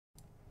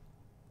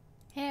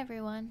Hey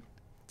everyone!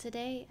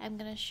 Today I'm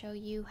going to show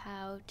you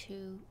how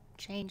to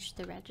change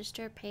the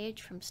register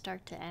page from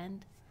start to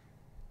end.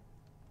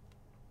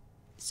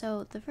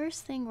 So the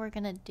first thing we're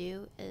going to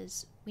do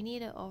is we need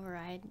to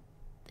override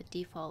the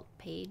default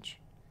page.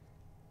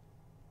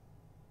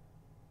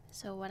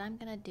 So what I'm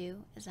going to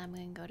do is I'm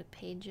going to go to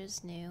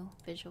Pages, New,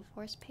 Visual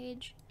Force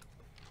page.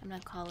 I'm going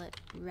to call it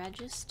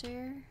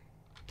Register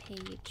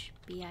Page,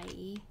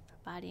 BIE,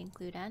 Body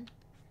Include End.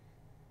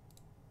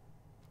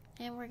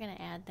 And we're going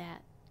to add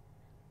that.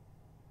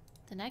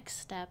 The next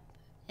step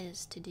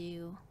is to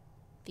do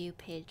View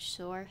Page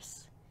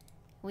Source.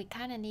 We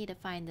kind of need to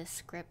find the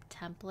script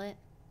template.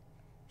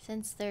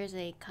 Since there's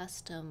a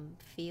custom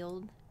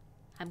field,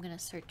 I'm going to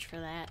search for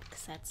that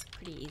because that's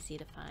pretty easy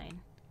to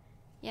find.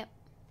 Yep,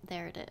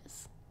 there it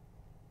is.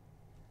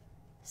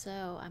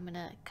 So I'm going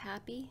to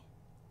copy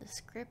the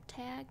script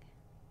tag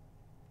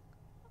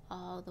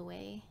all the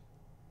way.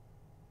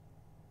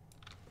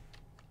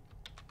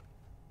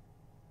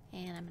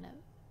 And I'm going to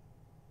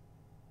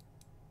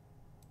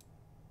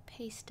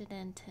paste it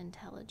into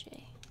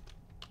IntelliJ.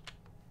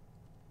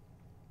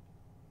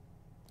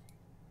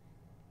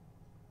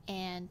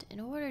 And in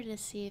order to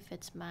see if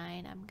it's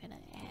mine, I'm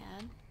gonna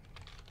add,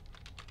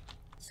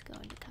 let's go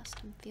into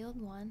custom field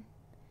 1.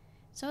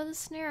 So the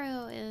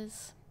scenario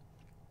is,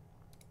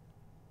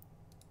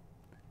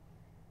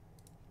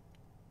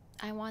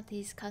 I want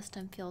these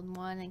custom field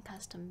 1 and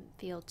custom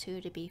field 2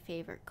 to be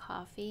favorite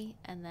coffee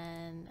and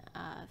then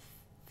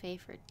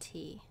favorite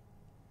tea.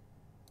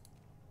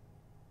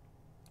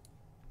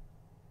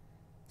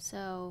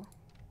 So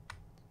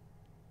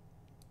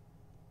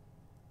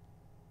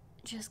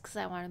just because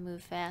I want to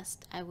move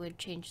fast, I would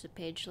change the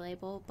page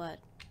label, but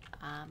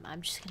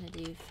I'm just going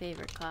to do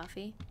favorite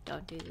coffee.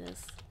 Don't do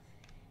this.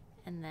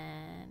 And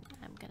then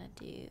I'm going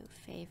to do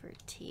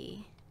favorite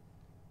tea.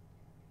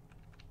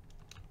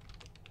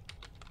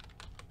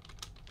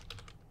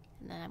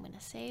 And then I'm going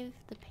to save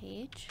the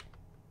page.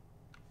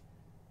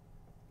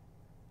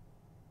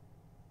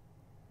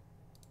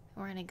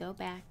 We're going to go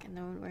back and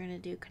then we're going to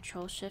do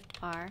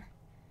Control-Shift-R.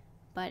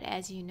 But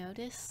as you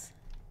notice,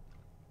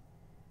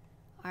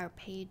 our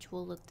page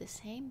will look the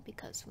same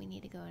because we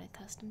need to go into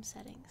custom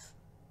settings.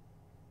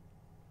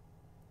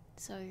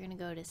 So you're going to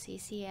go to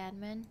CC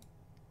Admin,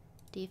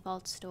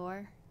 Default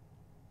Store,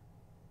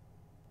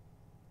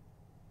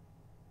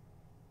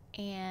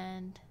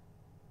 and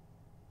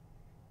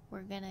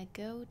we're going to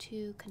go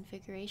to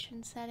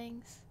Configuration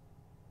Settings.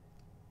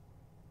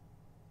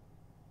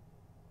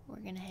 We're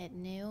going to hit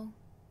New.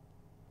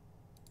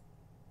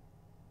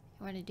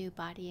 We're going to do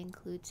Body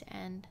Includes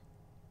End.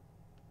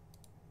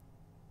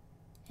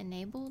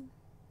 Enabled.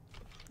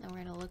 Then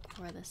we're going to look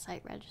for the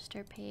site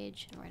register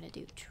page and we're going to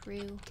do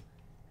true.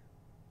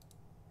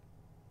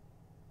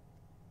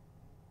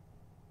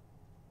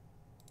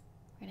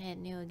 We're going to hit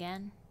new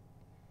again.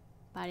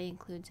 Body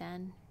includes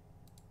end.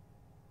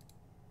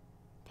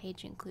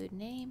 Page include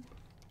name.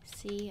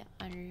 C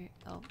under,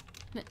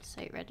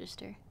 site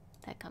register.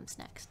 That comes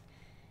next.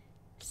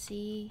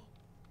 C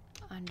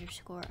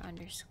underscore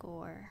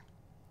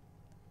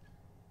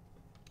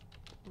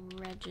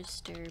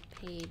register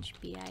page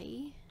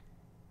BIE.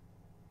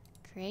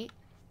 Create.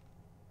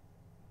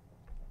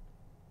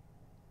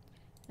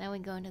 Then we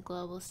go into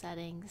global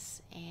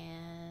settings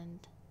and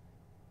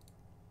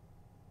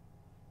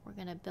we're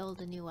going to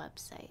build a new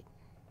website.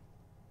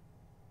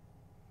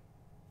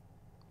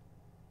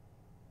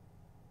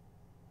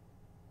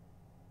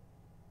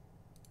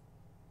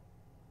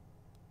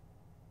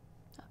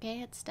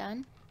 Okay, it's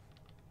done.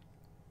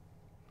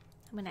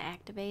 I'm going to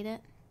activate it.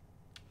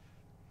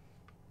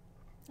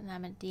 And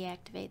I'm going to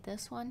deactivate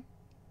this one.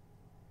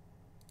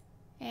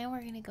 And we're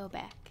going to go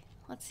back.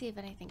 Let's see if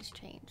anything's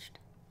changed.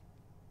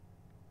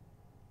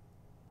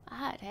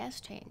 Ah, it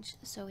has changed.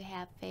 So we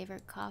have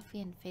favorite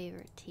coffee and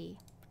favorite tea.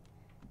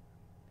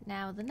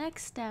 Now the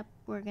next step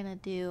we're going to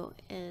do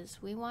is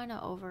we want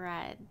to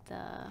override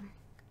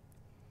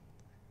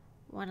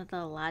one of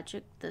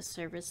the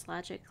service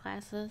logic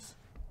classes.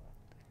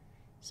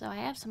 So I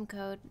have some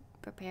code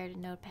prepared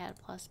in Notepad++.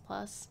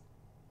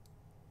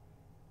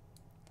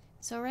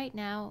 So right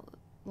now,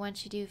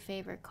 once you do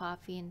favorite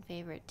coffee and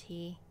favorite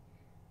tea,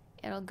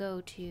 it'll go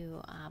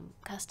to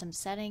custom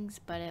settings,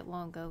 but it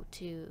won't go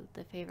to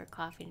the favorite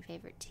coffee and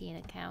favorite tea in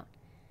account.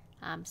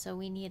 So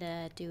we need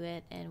to do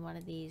it in one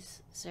of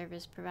these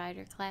service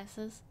provider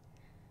classes.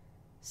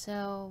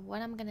 So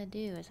what I'm going to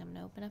do is I'm going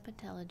to open up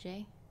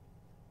IntelliJ.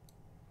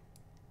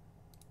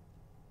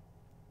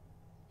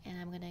 And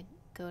I'm going to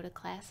go to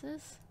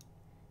classes,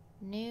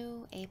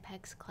 new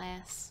Apex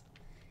class.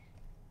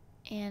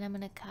 And I'm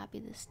going to copy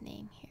this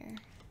name here.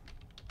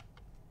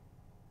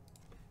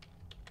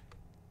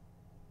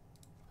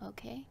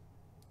 Okay.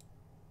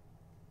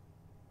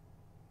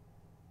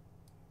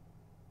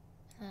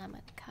 And I'm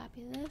going to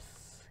copy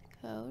this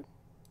code.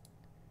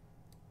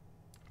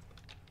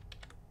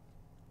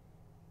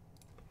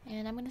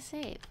 And I'm going to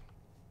save.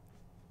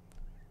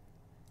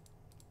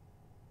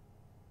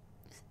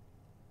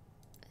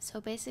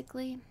 So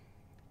basically,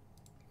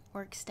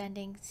 we're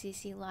extending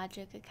CC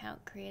Logic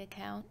account create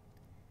account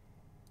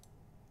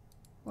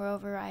we're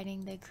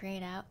overriding the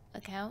create out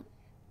account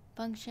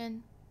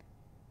function,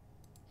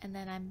 and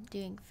then I'm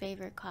doing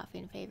favorite coffee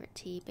and favorite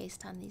tea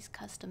based on these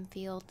custom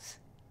fields,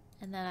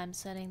 and then I'm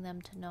setting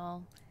them to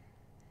null.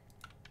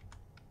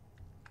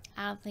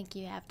 I don't think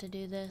you have to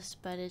do this,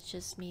 but it's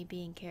just me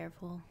being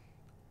careful.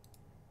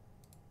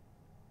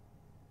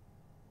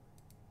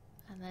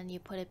 And then you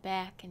put it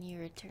back and you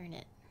return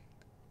it.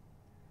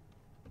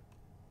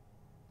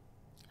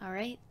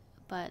 Alright,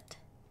 but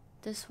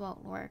this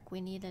won't work.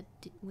 We need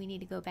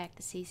to go back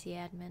to CC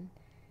admin.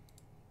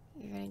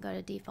 You're going to go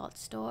to default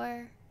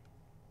store,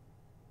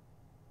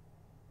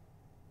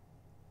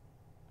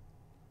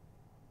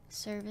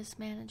 service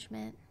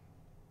management,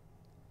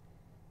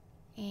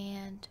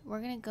 and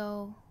we're going to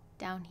go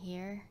down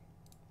here.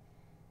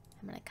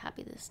 I'm going to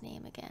copy this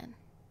name again.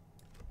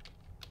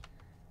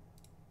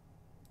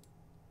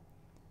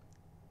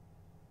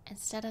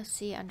 Instead of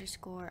C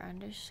underscore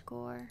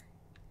underscore,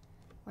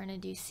 we're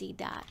going to do C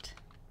dot.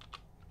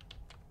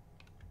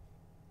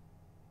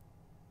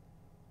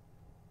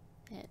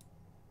 Hit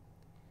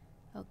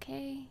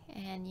OK,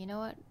 and you know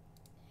what?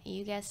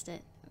 You guessed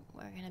it.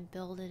 We're going to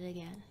build it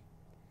again.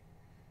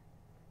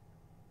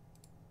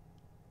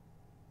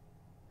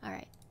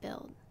 Alright,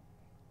 build.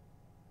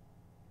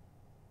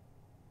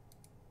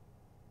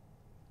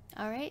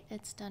 Alright,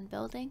 it's done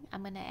building.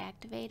 I'm going to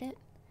activate it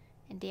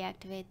and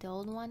deactivate the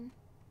old one.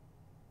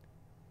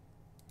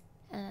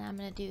 And I'm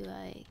going to do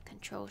a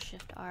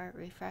Control-Shift-R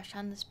refresh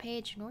on this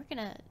page, and we're going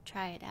to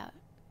try it out.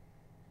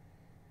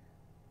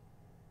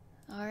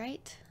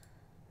 Alright,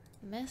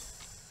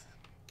 miss.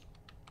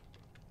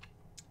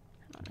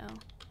 I don't know.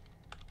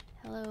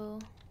 Hello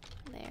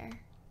there.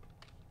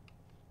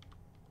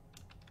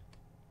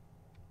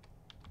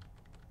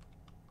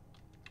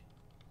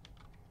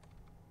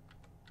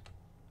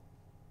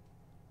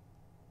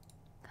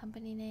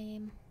 Company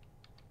name.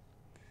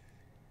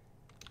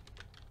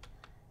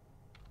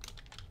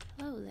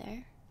 Hello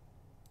there.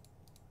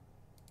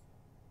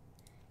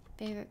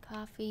 Favorite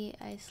coffee,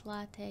 iced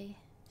latte,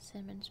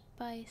 cinnamon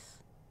spice.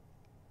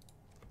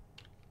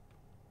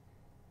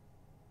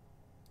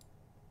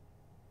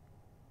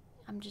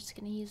 I'm just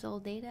gonna use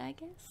old data, I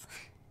guess.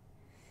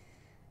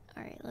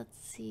 Alright, let's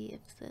see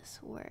if this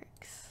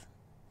works.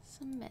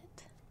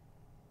 Submit.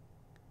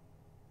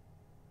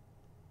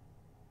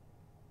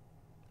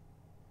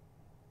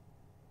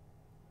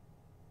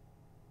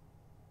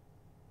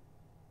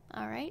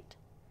 Alright.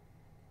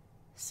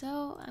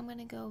 So I'm going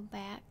to go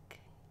back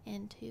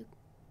into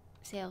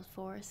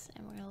Salesforce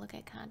and we're going to look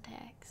at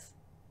contacts.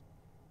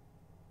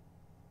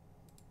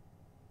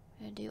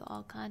 We're going to do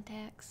all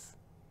contacts,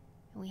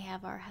 and we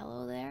have our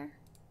hello there.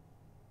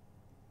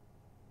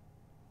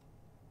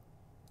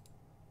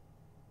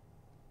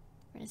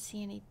 We're going to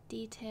see any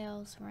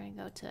details. We're going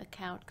to go to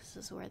account because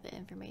this is where the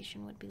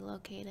information would be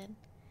located.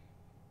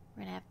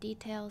 We're going to have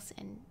details,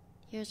 and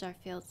here's our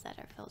fields that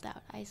are filled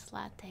out: iced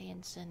latte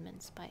and cinnamon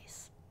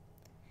spice.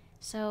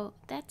 So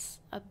that's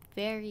a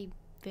very,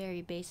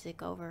 very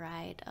basic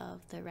override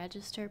of the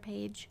register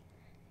page.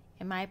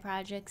 In my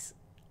projects,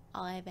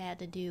 all I've had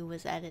to do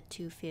was edit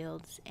 2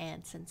 fields,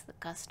 and since the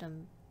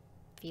custom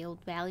field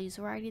values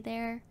were already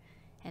there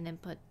and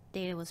input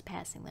data was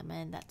passing them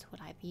in, that's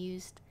what I've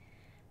used.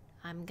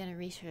 I'm going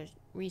to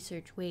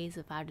research ways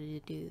of how to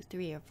do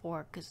 3 or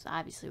 4, because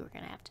obviously we're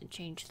going to have to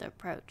change the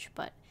approach.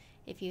 But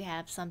if you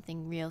have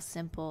something real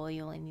simple,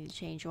 you only need to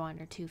change 1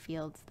 or 2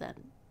 fields, then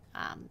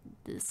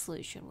the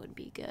solution would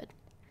be good.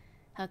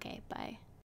 Okay, bye.